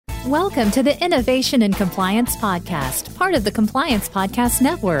Welcome to the Innovation and Compliance Podcast, part of the Compliance Podcast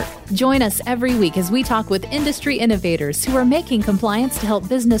Network. Join us every week as we talk with industry innovators who are making compliance to help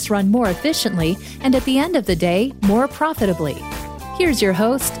business run more efficiently and at the end of the day, more profitably. Here's your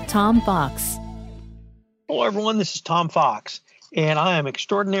host, Tom Fox. Hello, everyone. This is Tom Fox, and I am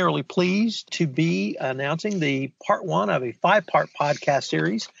extraordinarily pleased to be announcing the part one of a 5-part podcast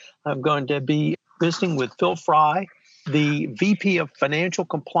series. I'm going to be visiting with Phil Fry, the VP of Financial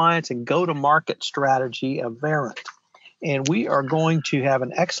Compliance and Go-to-Market Strategy of Verint. And we are going to have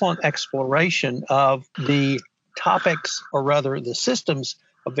an excellent exploration of the topics, or rather the systems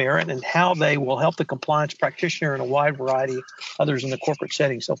of Verint and how they will help the compliance practitioner in a wide variety of others in the corporate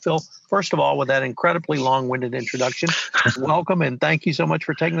setting. So Phil, first of all, with that incredibly long-winded introduction, welcome and thank you so much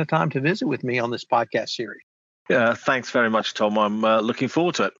for taking the time to visit with me on this podcast series. Thanks very much, Tom. I'm looking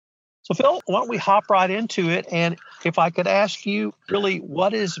forward to it. So Phil, why don't we hop right into it? And if I could ask you, really,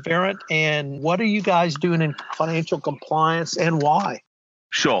 what is Verint and what are you guys doing in financial compliance and why?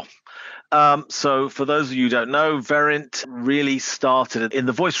 Sure. So for those of you who don't know, Verint really started in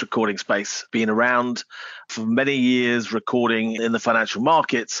the voice recording space, been around for many years recording in the financial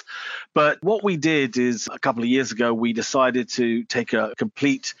markets. But what we did is a couple of years ago, we decided to take a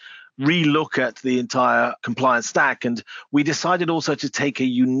complete relook at the entire compliance stack. And we decided also to take a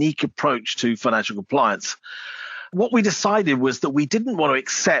unique approach to financial compliance. What we decided was that we didn't want to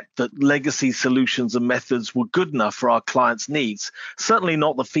accept that legacy solutions and methods were good enough for our clients' needs, certainly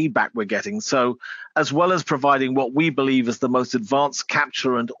not the feedback we're getting. So as well as providing what we believe is the most advanced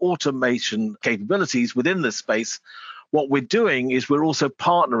capture and automation capabilities within this space, what we're doing is we're also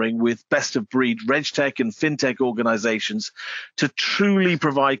partnering with best-of-breed RegTech and FinTech organizations to truly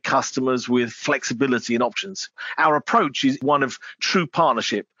provide customers with flexibility and options. Our approach is one of true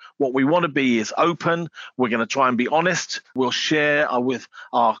partnership. What we want to be is open. We're going to try and be honest. We'll share with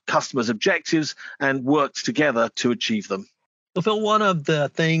our customers' objectives and work together to achieve them. So Phil, one of the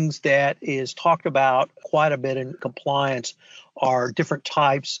things that is talked about quite a bit in compliance are different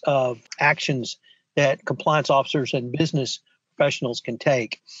types of actions that compliance officers and business professionals can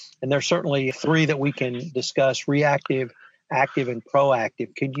take. And there's certainly 3 that we can discuss: reactive, active, and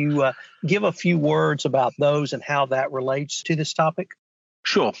proactive. Could you give a few words about those and how that relates to this topic?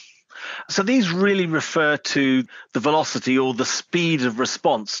 Sure. So these really refer to the velocity or the speed of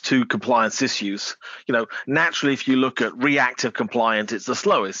response to compliance issues. Naturally, if you look at reactive compliance, it's the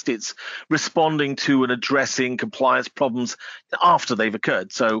slowest. It's responding to and addressing compliance problems after they've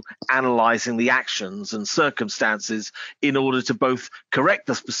occurred. So analyzing the actions and circumstances in order to both correct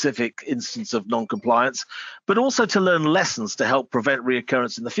the specific instance of non-compliance, but also to learn lessons to help prevent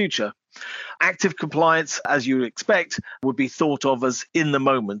reoccurrence in the future. Active compliance, as you would expect, would be thought of as in the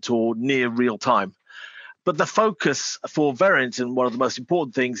moment or near real time. But the focus for Verint, and one of the most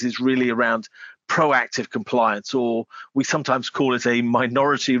important things, is really around proactive compliance, or we sometimes call it a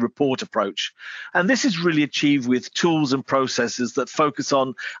minority report approach. And this is really achieved with tools and processes that focus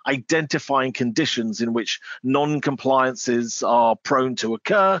on identifying conditions in which non-compliances are prone to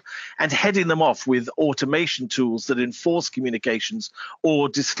occur and heading them off with automation tools that enforce communications or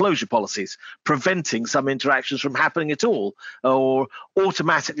disclosure policies, preventing some interactions from happening at all, or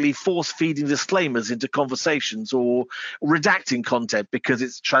automatically force-feeding disclaimers into conversations, or redacting content because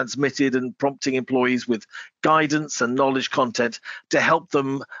it's transmitted and prompting employees with guidance and knowledge content to help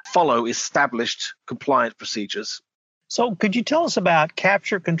them follow established compliance procedures. So could you tell us about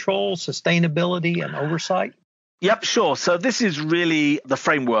capture, control, sustainability, and oversight? Yep, sure. So this is really the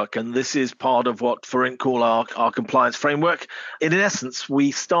framework, and this is part of what Verint call our compliance framework. In essence,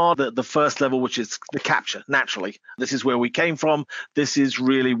 we start at the first level, which is the capture, naturally. This is where we came from. This is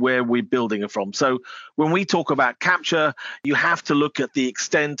really where we're building it from. So when we talk about capture, you have to look at the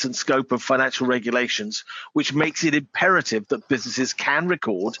extent and scope of financial regulations, which makes it imperative that businesses can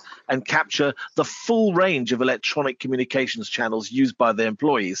record and capture the full range of electronic communications channels used by their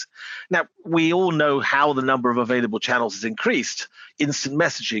employees. Now, we all know how the number of available channels has increased: instant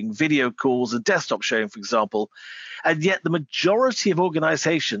messaging, video calls, and desktop sharing, for example. And yet the majority of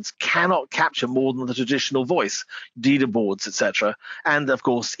organizations cannot capture more than the traditional voice, dealer boards, etc., and of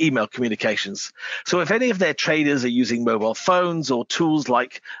course, email communications. So if any of their traders are using mobile phones or tools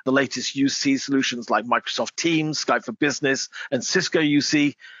like the latest UC solutions like Microsoft Teams, Skype for Business, and Cisco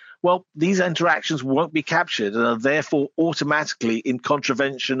UC, well, these interactions won't be captured and are therefore automatically in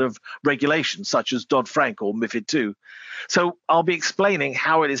contravention of regulations such as Dodd-Frank or MiFID II. So I'll be explaining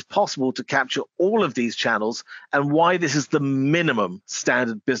how it is possible to capture all of these channels and why this is the minimum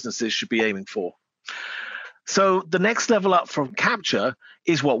standard businesses should be aiming for. So the next level up from capture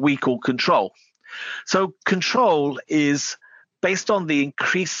is what we call control. So control is based on the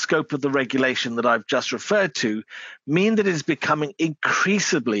increased scope of the regulation that I've just referred to, mean that it is becoming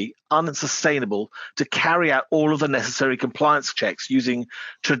increasingly unsustainable to carry out all of the necessary compliance checks using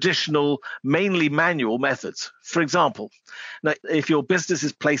traditional, mainly manual methods. For example, now, if your business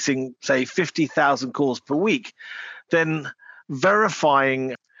is placing, say, 50,000 calls per week, then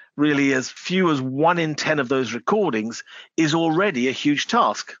verifying really as few as 1 in 10 of those recordings is already a huge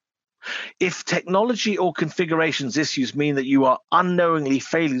task. If technology or configurations issues mean that you are unknowingly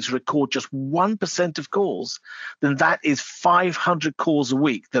failing to record just 1% of calls, then that is 500 calls a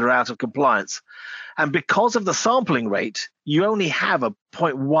week that are out of compliance. And because of the sampling rate, you only have a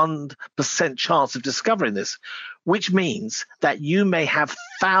 0.1% chance of discovering this, which means that you may have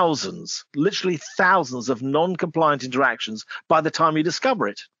thousands, literally thousands of non-compliant interactions by the time you discover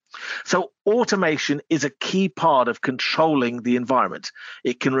it. So automation is a key part of controlling the environment.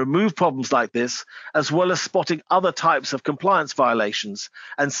 It can remove problems like this, as well as spotting other types of compliance violations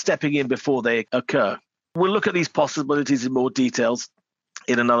and stepping in before they occur. We'll look at these possibilities in more details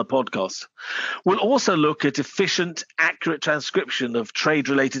in another podcast. We'll also look at efficient, accurate transcription of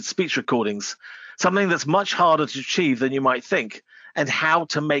trade-related speech recordings, something that's much harder to achieve than you might think, and how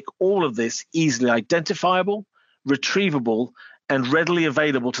to make all of this easily identifiable, retrievable, and readily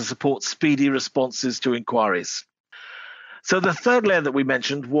available to support speedy responses to inquiries. So the third layer that we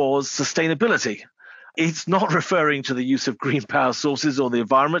mentioned was sustainability. It's not referring to the use of green power sources or the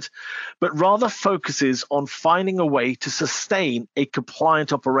environment, but rather focuses on finding a way to sustain a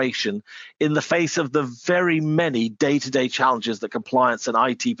compliant operation in the face of the very many day-to-day challenges that compliance and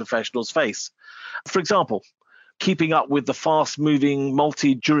IT professionals face. For example, keeping up with the fast-moving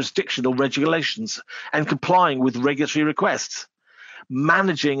multi-jurisdictional regulations and complying with regulatory requests,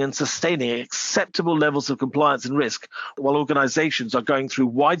 managing and sustaining acceptable levels of compliance and risk while organizations are going through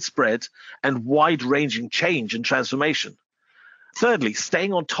widespread and wide-ranging change and transformation. Thirdly,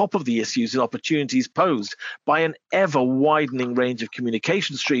 staying on top of the issues and opportunities posed by an ever-widening range of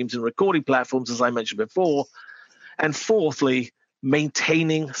communication streams and recording platforms, as I mentioned before. And fourthly,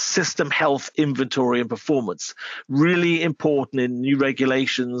 maintaining system health, inventory, and performance. Really important in new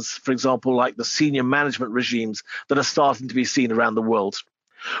regulations, for example, like the senior management regimes that are starting to be seen around the world.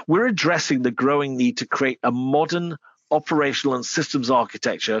 We're addressing the growing need to create a modern operational and systems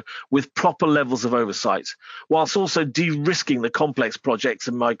architecture with proper levels of oversight, whilst also de-risking the complex projects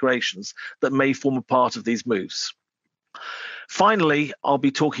and migrations that may form a part of these moves. Finally, I'll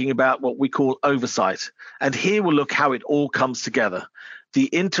be talking about what we call oversight, and here we'll look how it all comes together. The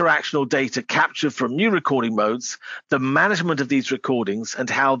interactional data captured from new recording modes, the management of these recordings and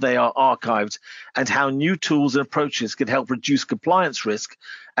how they are archived, and how new tools and approaches can help reduce compliance risk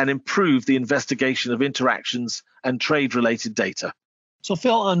and improve the investigation of interactions and trade-related data. So,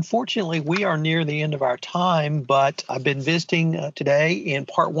 Phil, unfortunately, we are near the end of our time, but I've been visiting today in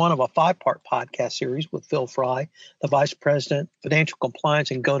part 1 of a 5-part podcast series with Phil Fry, the Vice President, Financial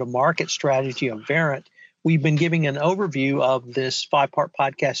Compliance and Go-to-Market Strategy of Verint. We've been giving an overview of this 5-part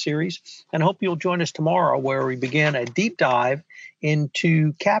podcast series, and hope you'll join us tomorrow where we begin a deep dive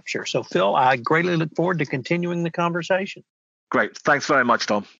into capture. So, Phil, I greatly look forward to continuing the conversation. Great. Thanks very much,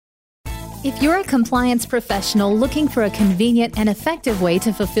 Tom. If you're a compliance professional looking for a convenient and effective way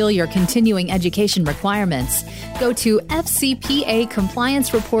to fulfill your continuing education requirements, go to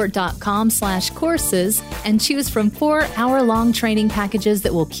fcpacompliancereport.com/courses and choose from 4 hour-long training packages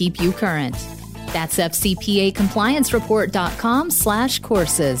that will keep you current. That's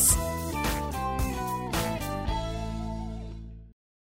fcpacompliancereport.com/courses.